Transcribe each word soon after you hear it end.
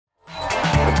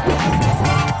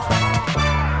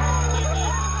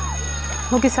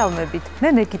მოგესალმებით. მე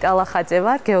მეგი ტალახაძე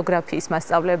ვარ, გეოგრაფიის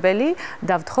მასწავლებელი.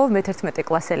 დავთხოვ მე-11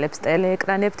 კლასელებს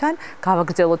ტელეეკრანებთან,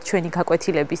 გავაგრძელოთ ჩვენი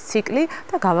გაკვეთილების ციკლი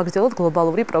და გავაგრძელოთ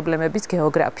გლობალური პრობლემების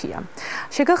გეოგრაფია.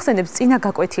 შეგახსენებთ წინა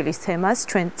გაკვეთილის თემას,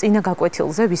 ჩვენ წინა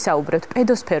გაკვეთილზე ვისაუბრებთ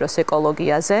პედოსფეროს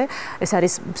ეკოლოგიაზე. ეს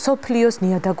არის მსოფლიოს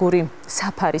ნიადაგური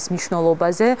საფარის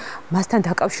მნიშვნელობაზე, მასთან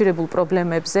დაკავშირებულ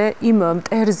პრობლემებზე, იმ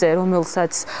მტერზე,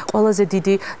 რომელსაც ყველაზე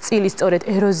დიდი წილი სწორედ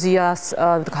ეროზიას,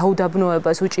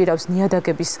 გაუდაბნოებას უჭირავს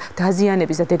ნიადაგების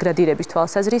დაზიანების და დეგრადირების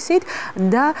თვალსაზრისით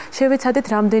და შევეცადეთ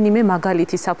რამდენიმე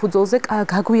მაგალითი საფუძველზე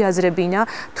გაგვიაზრებინა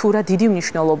თუ რა დიდი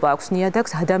მნიშვნელობა აქვს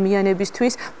ნიადაგს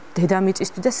ადამიანებისთვის,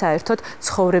 დედამიწისთვის და საერთოდ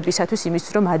ცხოვრებისათვის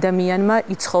იმისთვის, რომ ადამიანმა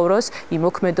იცხოვროს,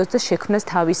 იმოქმედოს და შექმნას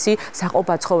თავისი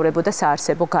საყოფაცხოვრებო და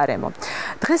საარსებო გარემო.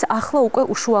 დღეს ახლა უკვე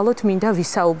უშუალოდ მინდა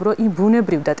ვისაუბრო იმ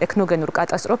ბუნებრივ და ტექნოგენურ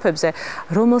კატასტროფებზე,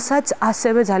 რომელსაც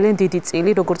ასევე ძალიან დიდი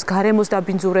წილი, როგორც გარემოს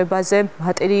დაბინძურებაზე,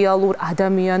 მატერიალურ,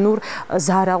 ადამიანურ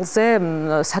ზარალზე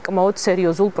საკმაოდ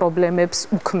სერიოზულ პრობლემებს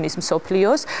უქმნის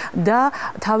მსოფლიოს და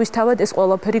თავისთავად ეს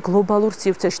ყველაფერი გლობალურ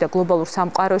სივრცეში და გლობალურ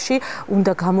სამყაროში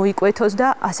უნდა გამოიკვეთოს და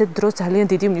ასეთ დროს ძალიან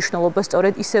დიდი მნიშვნელობა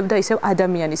სწორედ ისევ და ისევ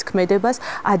ადამიანის ქმედებას,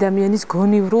 ადამიანის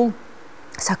გონივრულ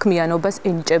საქმიანობას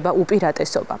ენიჭება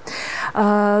უპირატესობა.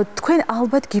 თქვენ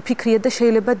ალბათ გიფიქრიეთ და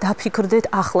შეიძლება დაფიქრდეთ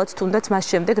ახლაც, თუნდაც მას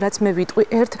შემდეგ, რაც მე ვიტყვი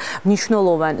ერთ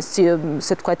მნიშვნელოვან, ასე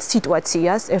ვთქვათ,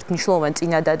 სიტუაციას, ერთ მნიშვნელოვან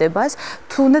წინადადებას,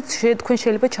 თუნდაც თქვენ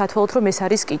შეიძლება ჩათვალოთ, რომ ეს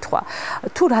არის კითხვა.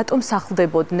 თუ რატომ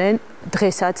სახლდებოდნენ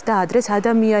დღესაც და ადრეს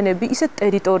ადამიანები ისეთ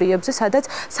ტერიტორიებზე, სადაც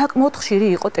საკმაოდ ხშირი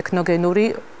იყო ტექნოგენური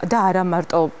და არა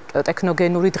მარტო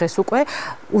ტექნოგენური დღეს უკვე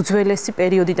უძველესი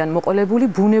პერიოდიდან მოყოლებული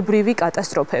ბუნებრივი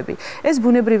კატასტროფები. ეს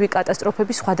ბუნებრივი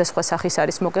კატასტროფები სხვადასხვა სახის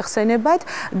არის მოგეხსენებათ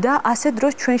და ასეთ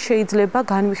დროს ჩვენ შეიძლება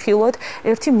განვიხილოთ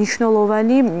ერთი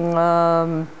მნიშვნელოვანი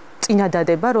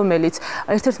წინადადება, რომელიც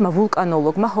ერთ-ერთმა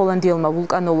ვულკანოლოგმა, ჰოლანდიელმა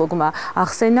ვულკანოლოგმა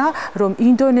ახსენა, რომ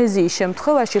ინდონეზიის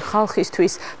შემთხვევაში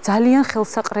ხალხისთვის ძალიან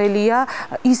ხელსაყრელია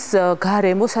ის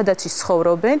გარემო, სადაც ის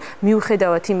ცხოვრობენ,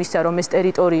 მიუხედავად იმისა, რომ ეს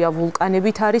ტერიტორია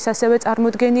ვულკანებით არის ასევე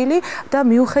წარმოდგენილი და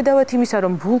მიუხედავად იმისა,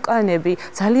 რომ ვულკანები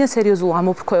ძალიან სერიოზულ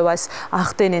ამოფრქვევას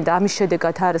ახდენენ და ამის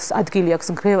შედეგად არის ადგილი აქვს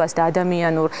ნგრევას და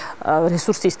ადამიანურ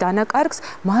რესურსის დანაკარგს,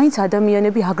 მაინც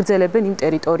ადამიანები აგრძელებენ იმ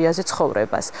ტერიტორიაზე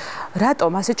ცხოვრებას.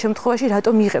 რატომ ასეთ შემთხვევაში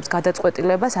რატომ იღებს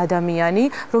გადაწყვეტილებას ადამიანი,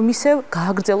 რომ ისევ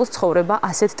გააგრძელოს ცხოვრება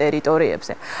ასეთ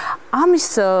ტერიტორიებზე. ამის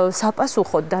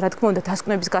საპასუხოდ და რა თქმა უნდა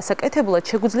დასკვნების გასაკეთებლად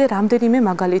შეგვიძლია რამდენიმე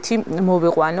მაგალითი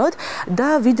მოვიყვანოთ და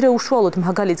ვიდრე უშუალოდ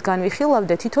მაგალითს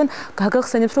განვიხილავდე, თვითონ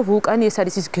გაგახსენებთ, რომ ვულკანი ეს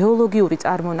არის ის გეოლოგიური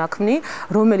წარმონაქმნი,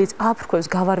 რომელიც აფრქვევს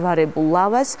გავარვარებულ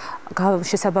ლავას,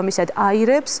 შესაბამისად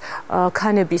აირებს,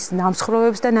 ქანების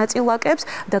ნამსხვრევებს და ნაწილაკებს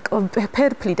და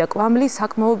ფერფლი და კვამლი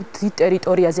საკმაოდ დიდ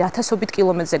ტერიტორიაზე ათასობით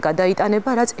კილომეტრზე გადაიტანება,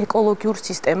 რაც ეკოლოგიურ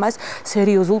სისტემას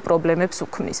სერიოზულ პრობლემებს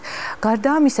უქმნის. გარდა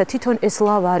ამისა, თვითონ ეს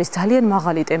ლავა არის ძალიან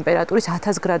მაღალი ტემპერატურის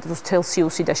 1000 გრადუს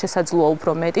ცელსიუსი და შესაძლოა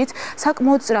უფრო მეტიც,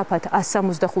 საკმაოდ სწრაფად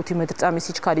 165 მეტრწამის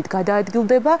სიჩქარით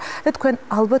გადაადგილდება და თქვენ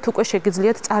ალბათ უკვე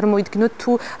შეგიძლიათ წარმოიდგინოთ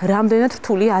თუ რამდენად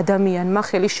რთულია ადამიანმა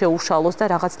ხელი შეუშალოს და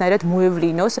რაღაცნაირად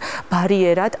მოევლინოს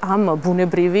ბარიერად ამ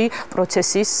ბუნებრივი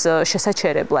პროცესის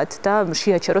შესაჩერებლად და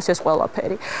შეაჩეროს ეს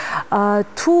ყველაფერი.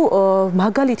 თუ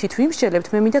მაგალითით ვიმსჯელებთ,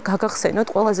 მე მინდა გაგახსენოთ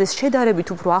ყველაზე შედარებით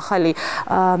უფრო ახალი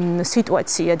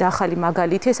სიტუაცია და ახალი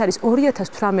მაგალითი, ეს არის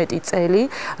 2018 წელი,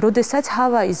 როდესაც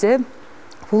ჰავაიზე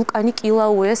ვულკანი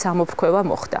კილაუეს ამოფრქვევა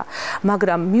მოხდა.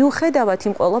 მაგრამ მიუხედავად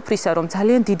იმ ყველაფრისა, რომ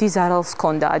ძალიან დიდი ზარალს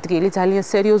ჰქონდა ადგილი, ძალიან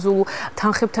სერიოზულ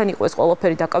თანხებთან იყო ეს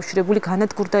ყველაფერი დაკავშირებული,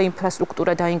 განადგურდა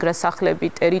ინფრასტრუქტურა, დაინგრა სახლები,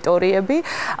 ტერიტორიები,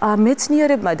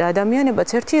 მეცნიერებმა და ადამიანებმაც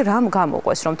ერთი რამ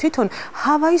გამოყვეს, რომ თვითონ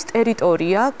ჰავაის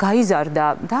ტერიტორია გაიზარდა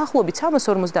დაახლოებით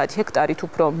 350 ჰექტარით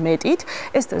უფრო მეტით.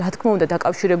 ეს რა თქმა უნდა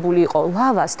დაკავშირებული იყო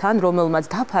ლავასთან, რომელმაც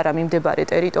დაფარა მიმდებარე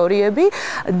ტერიტორიები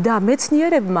და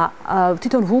მეცნიერებმა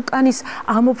თვითონ ვულკანის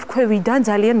ამოფრქვევიდან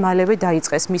ძალიან მალევე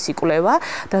დაიწყეს მისი კვლევა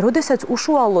და როდესაც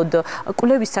უშუალოდ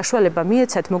კვლევის საშუალება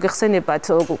მიეცათ, მოგეხსენებათ,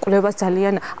 კვლევას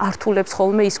ძალიან ართულებს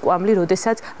ხოლმე ის კვამლი,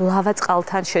 როდესაც ლავა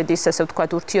წყალთან შედის, ასე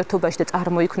ვთქვათ, ურთიერთობაში და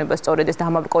წარმოიქმნება სწორედ ეს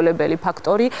დამამკოლებელი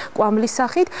ფაქტორი კვამლის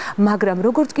სახით, მაგრამ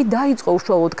როგორც კი დაიწყო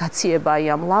უშუალოდ გაციება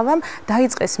ამ ლავამ,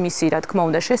 დაიწყეს მისი, რა თქმა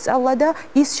უნდა, შესწავლა და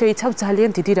ის შეიცავს ძალიან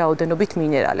დიდი რაოდენობით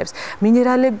მინერალებს.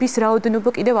 მინერალების რაოდენობა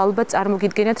კიდევ ალბათ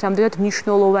წარმოგიდგენიათ, რამდენად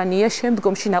მნიშვნელოვანია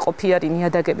შემდგომში ნაყოფიერი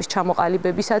ნიადაგების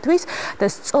ჩამოყალიბებისათვის და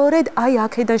სწორედ აი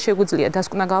აქედან შეგვიძლია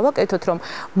დასკვნა გავაკეთოთ, რომ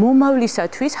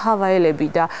მომავლისათვის ჰავაელები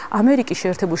და ამერიკის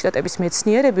შეერთებული შტატების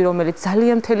მეცნიერები, რომელიც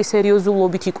ძალიან მთელი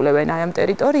სერიოზულობით იკვლევენ აი ამ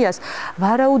ტერიტორიას,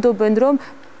 ვარაუდობენ, რომ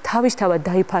თავისთავად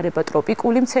დაიფარება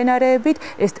ტროპიკული მცენარეებით,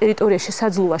 ეს ტერიტორია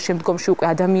შესაძლოა შემდგომში უკვე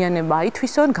ადამიანებმა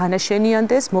აითვისონ,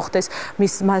 განაშენიანდეს, მოხდეს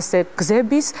მასზე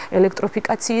გზების,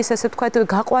 ელექტროფიკაციის, ასე ვთქვათ,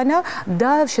 გაყვანა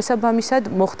და შესაბამისად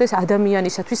მოხდეს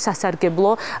ადამიანისათვის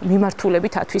სასარგებლო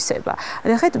მიმართულებით ათვისება.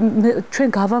 ნახეთ, ჩვენ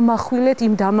გავამახვილეთ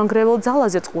იმ დამანგრეველ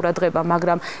ძალაზეც ყურადღება,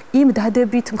 მაგრამ იმ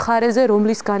დადებით მხარეზე,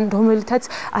 რომელთაც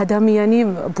ადამიანი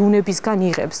ბუნებისგან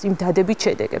იღებს, იმ დადებით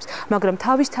შედეგებს. მაგრამ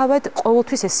თავისთავად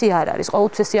ყოველთვის ესე არ არის.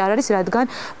 ყოველთვის ესე არ არის, რადგან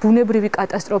ბუნებრივი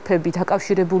კატასტროფები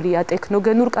დაკავშირებულია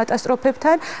ტექნოგენურ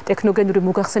კატასტროფებთან. ტექნოგენური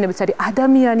მოგახსენებაც არის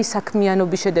ადამიანის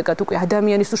საქმიანობის შედეგად, უკვე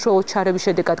ადამიანის უშუალო ჩარევის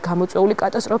შედეგად გამოწვეული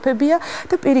კატასტროფებია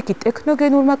და პირიქით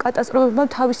ტექნოგენურმა კატასტროფებმა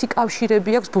თავისი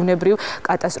კავშირები აქვს ბუნებრივ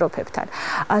კატასტროფებთან.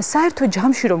 საერთო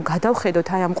ჯამში რომ გადავხედოთ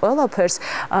აი ამ ყველაფერს,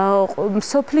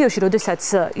 მსოფლიოში, როდესაც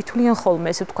ითვლიან ხოლმე,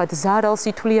 ესე ვთქვათ, ზარალს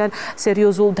ითვლიან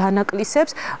სერიოზულ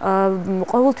დანაკლისებს,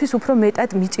 ყოველთვის უფრო მეტად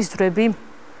მიწისძვრები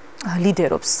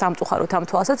ლიდერობს სამწუხაროდ ამ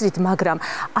თვალსაზრისით, მაგრამ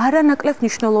არანაკლებ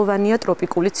მნიშვნელოვანია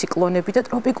ტროპიკული ციკლონები და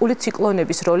ტროპიკული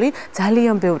ციკლონების როლი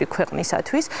ძალიან ბევრი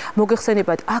ქვეყნისათვის.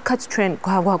 მოგეხსენებათ, აქაც ჩვენ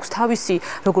გვაქვს თავისი,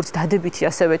 როგორც დადებითი,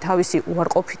 ასევე თავისი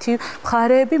უარყოფითი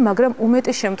მხარეები, მაგრამ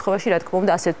უმეტეს შემთხვევაში, რა თქმა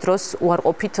უნდა, ასეთ დროს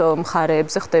უარყოფით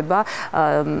მხარეებზე ხდება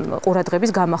ყურადღების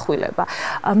გამახვილება.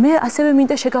 მე ასევე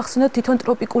მინდა შეგახსენოთ თვითონ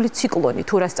ტროპიკული ციკლონი,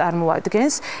 თუ რას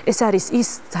წარმოადგენს. ეს არის ის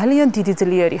ძალიან დიდი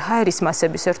ძლიერი ჰაერის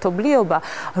მასების ერთობლიობა,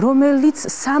 რომელიც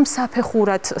სამ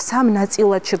საფეხურად, სამ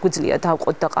ნაწილად შეგვიძლია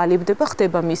დავყოთ და ყალიბდება,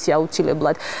 ხდება მისი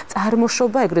აუცილებლად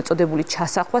წარმოშობა, ეგრეთ წოდებული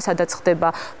ჩასახვა, სადაც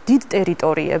ხდება დიდ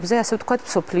ტერიტორიებზე, ასე ვთქვათ,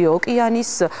 მსოფლიო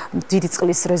ოკეანის, დიდი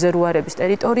წყლის რეზერვუარების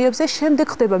ტერიტორიებზე, შემდეგ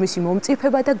ხდება მისი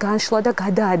მომწიფება და განშლა და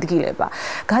გადაადგილება.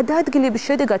 გადაადგილების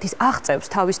შედეგად ის აღწევს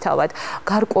თავისთავად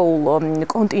გარკვეულ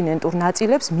კონტინენტურ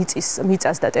ნაწილებს,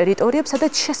 მიწას და ტერიტორიებს,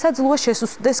 სადაც შესაძლოა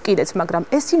შესუსტდეს კიდეც, მაგრამ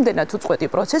ეს იმდენად უწყვეტი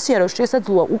პროცესია, რომ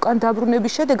შესაძლოა უკან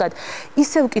დაბრუნების შედეგად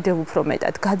ისევ კიდევ უფრო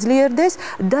მეტად გაძლიერდეს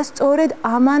და სწორედ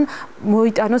ამან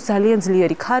მოიტანოს ძალიან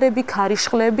ძლიერი ქარები,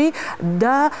 ქარიშხლები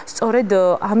და სწორედ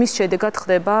ამის შედეგად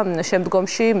ხდება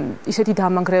შემდგომში ისეთი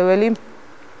დამანგრეველი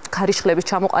ქარიშხლების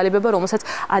ჩამოყალიბება, რომელსაც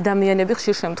ადამიანები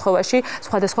ხშირ შემთხვევაში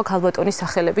სხვადასხვა ქალბატონის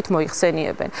სახელებით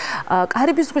მოიხსენიებენ.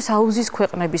 კარიბის ზღვის აუზის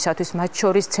ქვეყნებისათვის, მათ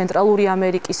შორის ცენტრალური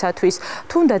ამერიკისათვის,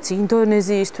 თუნდაც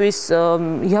ინდონეზიისთვის,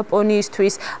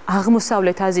 იაპონიისთვის,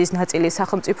 აღმოსავლეთ აზიის ნაწილის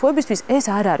სახელმწიფოებისთვის ეს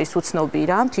არ არის უცნობი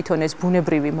რამ, თვითონ ეს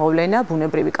ბუნებრივი მოვლენა,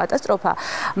 ბუნებრივი კატასტროფა,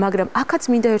 მაგრამ აქაც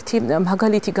მინდა ერთი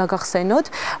მაგალითი გაგახსენოთ,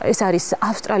 ეს არის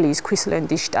ავსტრალიის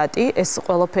ქვისლენდის შტატი, ეს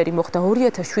ყველაფერი მოხდა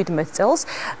 2017 წელს,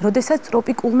 როდესაც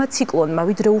ტროპიკულმა ციკლონმა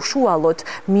ვიდრე უშუალოდ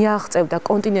მიაღწევდა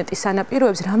კონტინენტის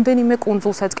სანაპიროებს, რამდენიმე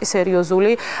კუნძულსაც კი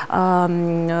სერიოზული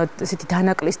ესეთი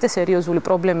დანაკლისი და სერიოზული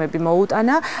პრობლემები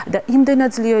მოუტანა და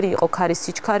იმდენად ძლიერი იყო ქარის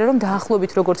სიჩქარე, რომ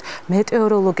დაახლოებით როგორც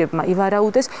მეტეოროლოგებმა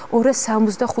ივარაუდეს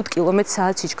 265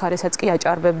 კმ/სთ სიჩქარესაც კი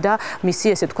აჭარბებდა მისი,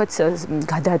 ესე ვთქვათ,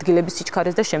 გადაადგილების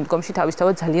სიჩქარეს და შემდგომში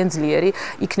თავისთავად ძალიან ძლიერი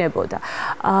იქნებოდა.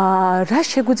 რა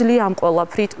შეგვიძლია ამ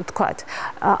ყველაფრით ვთქვათ?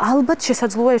 ალბათ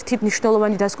შესაძლოა ერთი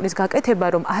მნიშვნელოვანი დასკვნის გაკეთება,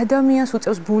 რომ ადამიანს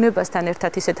უწევს ბუნებასთან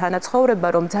ერთად ისე თანაცხოვრება,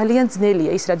 რომ ძალიან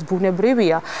ძნელია ის, რაც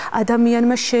ბუნებრივია,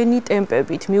 ადამიანმა შენი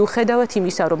ტემპებით, მიუხედავად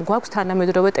იმისა, რომ გვაქვს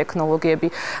თანამედროვე ტექნოლოგიები,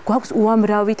 გვაქვს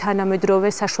უამრავი თანამედროვე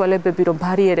საშუალებები, რომ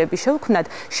ბარიერები შევქმნათ,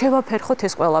 შევაფერხოთ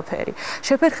ეს ყველაფერი.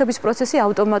 შეფერხების პროცესი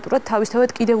ავტომატურად თავისთავად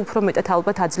კიდევ უფრო მეტად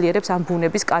ალბათ აძლიერებს ამ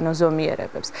ბუნების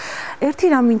კანონზომიერებებს. ერთი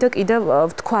რამ მინდა კიდევ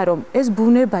ვთქვა, რომ ეს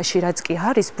ბუნებაში, რაც კი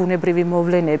არის ბუნებრივი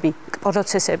მოვლენები,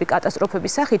 პროცესები,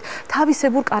 კატასტროფების სახით,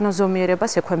 თავისებურ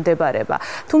კანონზომიერებას ექვემდებარება.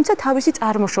 თუმცა თავისი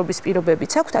წარმოშობის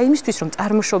პირობებიც აქვს, აი იმისთვის, რომ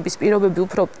წარმოშობის პირობები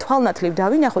უფრო თვალნათლივ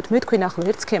დავინახოთ, მე თქვენ ახლა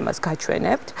ერთ სქემას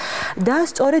გაჩვენებთ და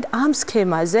სწორედ ამ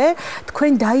სქემაზე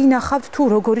თქვენ დაინახავთ თუ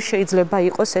როგორი შეიძლება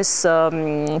იყოს ეს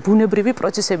ბუნებრივი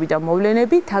პროცესები და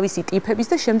მოვლენები თავისი ტიპების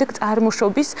და შემდეგ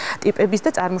წარმოშობის ტიპების და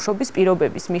წარმოშობის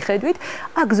პირობების მიხედვით.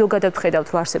 აქ ზოგადად ხედავთ,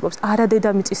 რომ არსებობს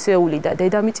არადედამიწისეული და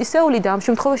დედამიწისეული და ამ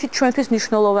შემთხვევაში ჩვენთვის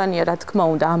მნიშვნელოვანია, რა თქმა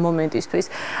უნდა, ამ მომენტისთვის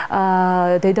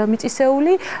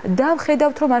დედამიწისეული და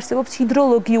ხედავთ, რომ არსებობს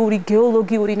ჰიდროლოგიური,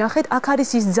 გეოლოგიური, ნახეთ, აქ არის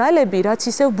ის ძალები, რაც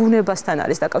ისევ ბუნებასთან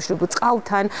არის დაკავშირებული,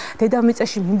 წყალთან,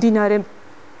 დედამიწაში მიმდინარე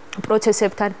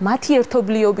პროცესებთან, მათი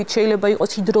ერთობლიობით შეიძლება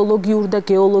იყოს ჰიდროლოგიური და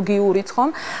გეოლოგიურიც, ხომ?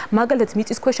 მაგალითად,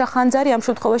 მიწისქვეშა ხანძარი ამ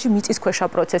შემთხვევაში მიწისქვეშა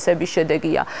პროცესების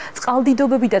შედეგია.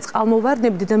 წყალდიდობები და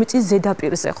წყალმოვარდნები დედამიწის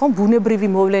ზედაპირზე, ხომ? ბუნებრივი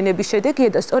მოვლენების შედეგია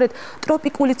და სწორედ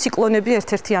ტროპიკული ციკლონები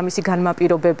ერთ-ერთი ამისი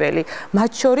განმაპირობებელი.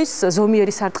 მათ შორის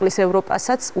ზომიერი სარტყლის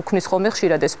ევროპასაც უქმნის ხოლმე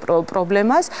ხშირად ეს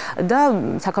პრობლემას და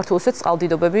საქართველოსაც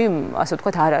წყალდიდობები, ასე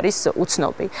ვთქვათ, არ არის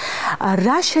უცნობი.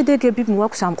 რა შედეგები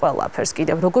მოაქვს ამ ყველაფერს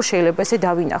კიდევ? როგორ შეიძლება ესე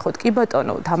დავინახოთ? დავინახოთ, კი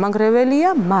ბატონო,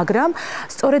 დამანგრეველია, მაგრამ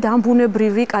სწორედ ამ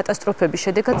ბუნებრივი კატასტროფების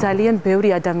შედეგად ძალიან ბევრი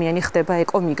ადამიანი ხდება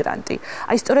ეკომიგრანტი.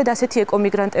 აი სწორედ ასეთი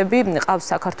ეკომიგრანტები ყავს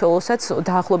საქართველოსაც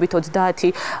დაახლოებით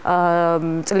 30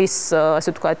 წლის, ასე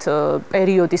ვთქვათ,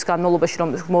 პერიოდის განმავლობაში რომ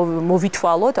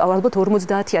მოვითვალოთ, ალბათ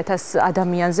 50,000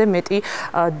 ადამიანზე მეტი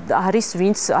არის,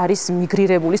 ვინც არის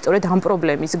მიგრირებული სწორედ ამ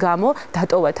პრობლემის გამო,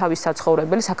 დატოვა თავის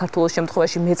საცხოვრებელი საქართველოს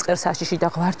შემთხვევაში მეწყერ საშიში და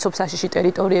ღვარცობ საშიში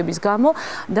ტერიტორიების გამო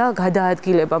და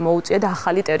გადაადგილება მოუწია და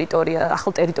ახალ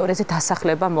ტერიტორიაზე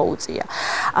დასახლება მოუწია.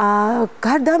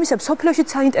 გარდა ამისა, სოფლიოშიც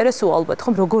საინტერესოა ალბათ,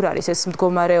 ხომ როგორ არის ეს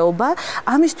მდგომარეობა?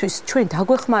 ამისთვის ჩვენ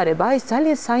დაგვეხმარება ეს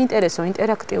ძალიან საინტერესო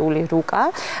ინტერაქტიული რუკა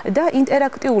და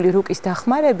ინტერაქტიული რუკის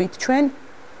დახმარებით ჩვენ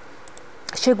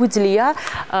შეგვიძლია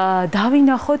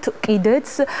დავინახოთ კიდეც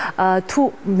თუ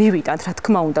მივიტანთ რა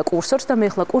თქმა უნდა კურსორს და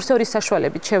მე ახლა კურსორის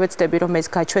საშუალებით შევეცდები რომ ეს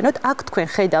გაჩვენოთ. აქ თქვენ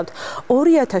ხედავთ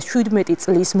 2017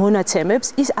 წლის მონაცემებს,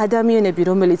 ის ადამიანები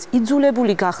რომელიც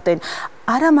იძულებული გახდნენ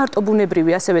არა მარტო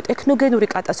ბუნებრივი, ასევე ტექნოგენური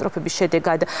კატასტროფების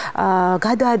შედეგად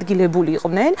გადაადგილებული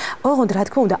იყვნენ, ოღონდ რა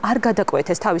თქმა უნდა არ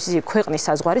გადაკვეთეს თავისი ქვეყნის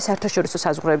საზღვარი, საერთაშორისო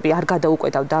საზღვრები არ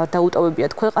გადაუკვეთა და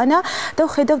დაუტოვებიათ ქვეყანა და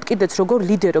ხედავთ კიდეც როგორ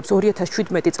ლიდერობს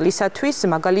 2017 წლისათვის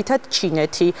მაგალითად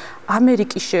ჩინეთი,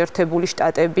 ამერიკის შეერთებული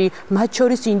შტატები, მათ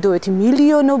შორის ინდოეთი,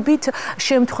 მილიონობით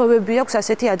შემთხვევები აქვს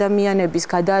ასეთი ადამიანების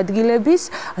გადაადგილების,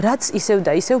 რაც ისევ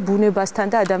და ისევ ბუნებასთან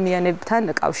და ადამიანებთან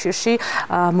კავშირში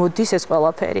მოდის ეს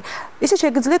ყველაფერი. ისე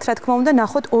შეგიძლიათ რა თქმა უნდა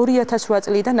ნახოთ 2008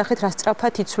 წლიდან ნახეთ რა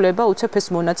სწრაფად იცვლება უცებ ეს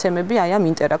მონაცემები აი ამ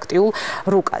ინტერაქტიულ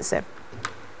რუკაზე.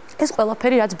 ეს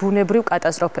ყველაფერი რაც ბუნებრივ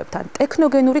კატასტროფებთან,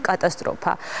 ტექნოგენური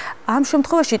კატასტროფა. ამ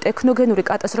შემთხვევაში ტექნოგენური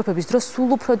კატასტროფების დროს სულ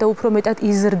უფრო და უფრო მეტად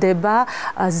იზრდება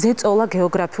ზეწოლა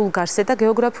გეოგრაფიულ გარსზე და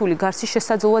გეოგრაფიული გარსის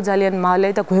შესაძლოა ძალიან მალე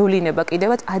და გვევლინება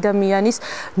კიდევაც ადამიანის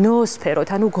ნოოსფეროთ,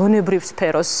 ანუ გონებრივ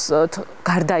სფეროს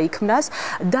გარდაიქმნას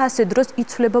და ასე დროს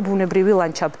იცვლება ბუნებრივი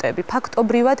ლანდშაფტები.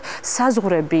 ფაქტობრივად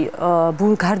საზღვრები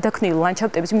გარდაქმნილი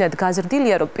ლანდშაფტების მიმართ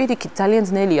გაზრდილია, რომ პირიქით ძალიან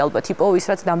ძნელი ალბათ იპოვის,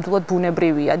 რაც ნამდვილად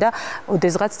ბუნებრივია და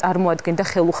ოდესღაც წარმოადგენდა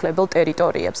ხელუხლებელ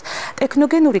ტერიტორიებს.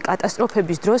 ტექნოგენური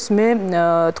კატასტროფების დროს მე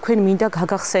თქვენ მინდა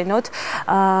გაგახსენოთ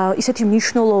ისეთი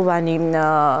მნიშვნელოვანი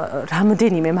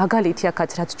რამდენიმე მაგალითი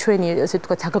აქაც რაც ჩვენი ესე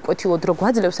ვთქვათ საგაკვეთილო დრო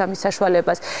გვაძლევს ამის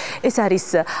საშუალებას. ეს არის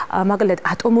მაგალითად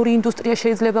ატომური ინდუსტრია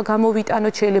შეიძლება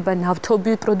გამოვიტანოთ, შეიძლება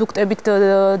ნავთობი პროდუქტებით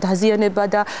დაზიანება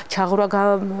და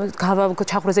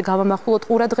ჩაღვრაზე გავამახვილოთ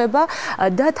ყურადღება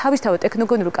და თავისთავად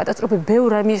ტექნოგენური კატასტროფები ბევრ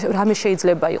რამე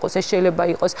შეიძლება იყოს. ეს შეიძლება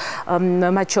იყოს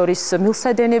მათ შორის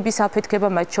მილსადენების აფეთქება,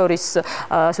 მათ შორის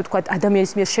ასე ვთქვათ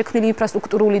ადამიანის მიერ შექმნილი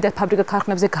ინფრასტრუქტურული და ფაბრიკა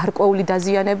ქარხნებზე გარკვეული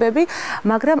დაზიანებები,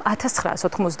 მაგრამ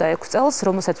 1986 წელს,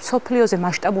 რომელსაც მსოფლიოზე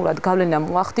მასშტაბურად გავლენა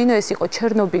მოახდინა, ეს იყო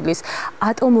ჩერნობილის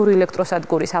ატომური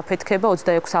ელექტროსადგურის აფეთქება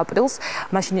 26 აპრილს.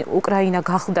 მაშინ უკრაინა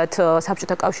გახლდათ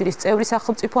საბჭოთა კავშირის წევრი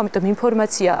სახელმწიფო, ამიტომ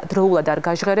ინფორმაცია დროულად არ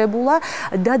გაჟღერებულა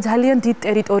და ძალიან დიდ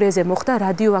ტერიტორიაზე მოხდა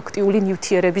რადიოაქტიული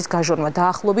ნივთიერების გაჟონვა.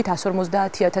 დაახლოებით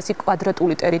 150,000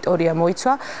 კვადრატული ტერიტორია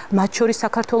მოიცვა, მათ შორის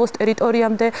საქართველოს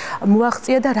ტერიტორიამდე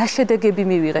მოაღწია და რა შედეგები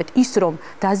მივიღეთ? ის რომ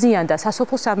დაზიანდა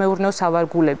სასოფლო-სამეურნეო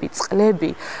სავარგულები,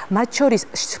 წყლები, მათ შორის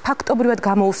ფაქტობრივად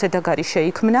გამოუსედაგარი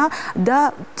შეიქმნა და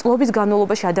წლების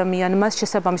განმავლობაში ადამიანმა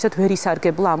შესაბამისად ვერ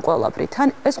ისარგებლა ამ ყველაფრით. თან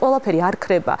ეს ყველაფერი არ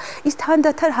ქრება. ის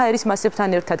თანდათან ჰაერის მასებთან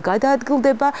ერთად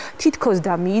გადაადგილდება, თითქოს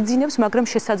და მიიძინებს, მაგრამ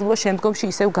შესაძლოა შემდგომში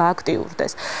ისევ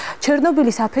გააქტიურდეს.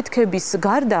 ჩერნობილის აფეთქების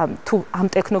გარდა თუ ამ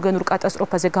ტექნოგენურ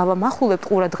კატასტროფაზე გავამახვილებთ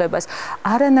ყურადღებას,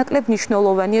 არანაკლებ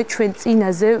მნიშვნელოვანია ჩვენ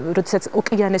წინაზე, როდესაც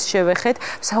ოკეანეს შევეხეთ,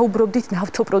 საუბრობდით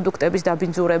ნავთობპროდუქტების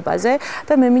დაბინძურებაზე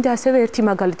და მე მინდა ასევე ერთი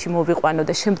მაგალითი მოვიყვანო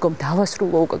და შემდგომ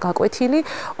დავასრულო გაკვეთილი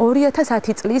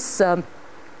 2010 წლის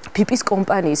ფიპის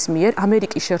კომპანიის მიერ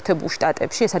ამერიკის შეერთებულ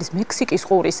შტატებში, ეს არის მექსიკის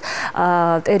ყურის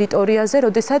ტერიტორიაზე,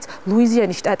 როდესაც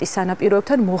ლუიზიანის შტატის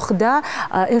სანაპიროებთან მოხდა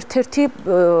ერთ-ერთი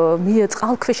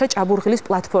წყალქვეშა ჭაბურღილის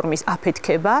პლატფორმის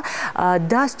აფეთქება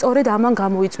და სწორედ ამან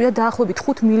გამოიწვია დაახლოებით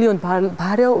 5 მილიონ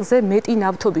ბარელზე მეტი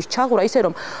ნავთობის ჩაღვრა, ისე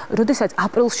რომ როდესაც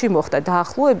აპრილში მოხდა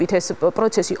დაახლოებით ეს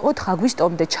პროცესი 4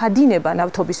 აგვისტომდე ჩადინება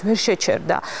ნავთობის ვერ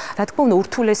შეჩერდა. რა თქმა უნდა,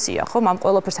 ურთულესია, ხომ, ამ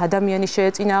ყველაფერს ადამიანი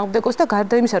შეეწინააღმდეგოს და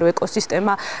გარდა იმისა, რომ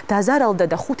ეკოსისტემა დაზარალდა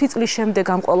და 5 წლის შემდეგ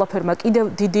ამ ყველაფერმა კიდევ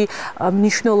დიდი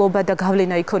მნიშვნელობა და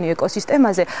გავლენა იქონია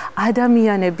ეკოსისტემაზე,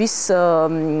 ადამიანების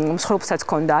მსხვერპლსაც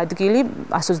ჰქონდა ადგილი,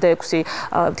 126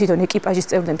 თვითონ ეკიპაჟის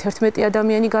წევრიდან 11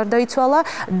 ადამიანი გარდაიცვალა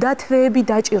და თვეები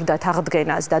დაჭირდათ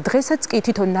აღდგენას და დღესაც კი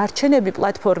თვითონ ნარჩენები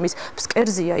პლატფორმის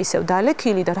ფსკერზეა ისევ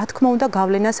დალექილი და რა თქმა უნდა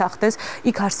გავლენას ახდენს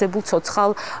იქ არსებულ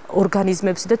ცოცხალ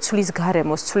ორგანიზმებს და ცვლის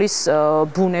გარემოს, ცვლის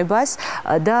ბუნებას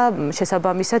და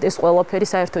შესაბამისად ეს ყველაფერი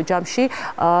საერთო ჯამში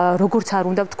როგორც არ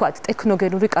უნდა ვთქვათ,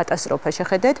 ტექნოგენური კატასტროფა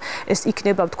შეხედეთ, ეს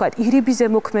იქნება ვთქვათ, ირიბი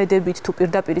ზემოქმედებით თუ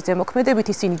პირდაპირ ზემოქმედებით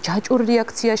ისინი ჯაჭვურ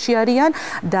რეაქციაში არიან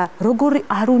და როგორი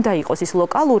არ უნდა იყოს ის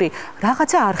ლოკალური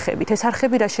რაღაცა არხებით. ეს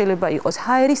არხები რა შეიძლება იყოს?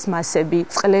 ჰაერის მასები,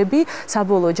 წყლები,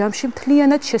 საბოლოო ჯამში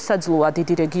მთლიანად შესაძლოა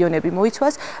დიდი რეგიონები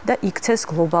მოიცვას და იქცეს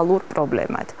გლობალურ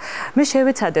პრობლემად. მე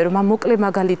შევეცადე რომ ამ მოკლე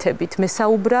მაგალითებით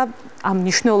მესაუბრა ამ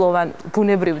მნიშვნელოვან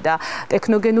ბუნებრივ და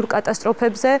ტექნოგენურ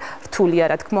კატასტროფებზე. რთულია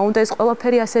რა თქმა უნდა ეს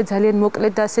ყველაფერი ასე ძალიან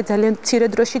მოკლედ და ასე ძალიან მცირე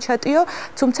დროში ჩატიო,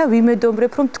 თუმცა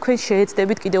ვიმედომრებ რომ თქვენ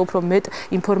შეეძლებთ კიდევ უფრო მეტ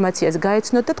ინფორმაციას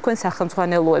გაეცნოთ და თქვენ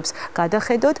სახელმძღვანელოებს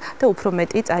გადახედოთ და უფრო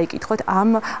მეტი წაიკითხოთ ამ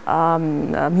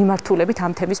მიმართულებით,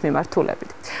 ამ თემის მიმართულებით.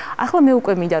 ახლა მე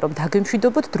უკვე მინდა რომ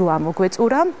დაგემშვიდობოთ, დრო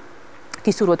ამოგვეწურა.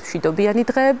 გისურვოთ მშვიდობიანი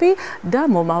დღეები და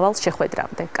მომავალ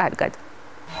შეხვედრამდე. კარგად.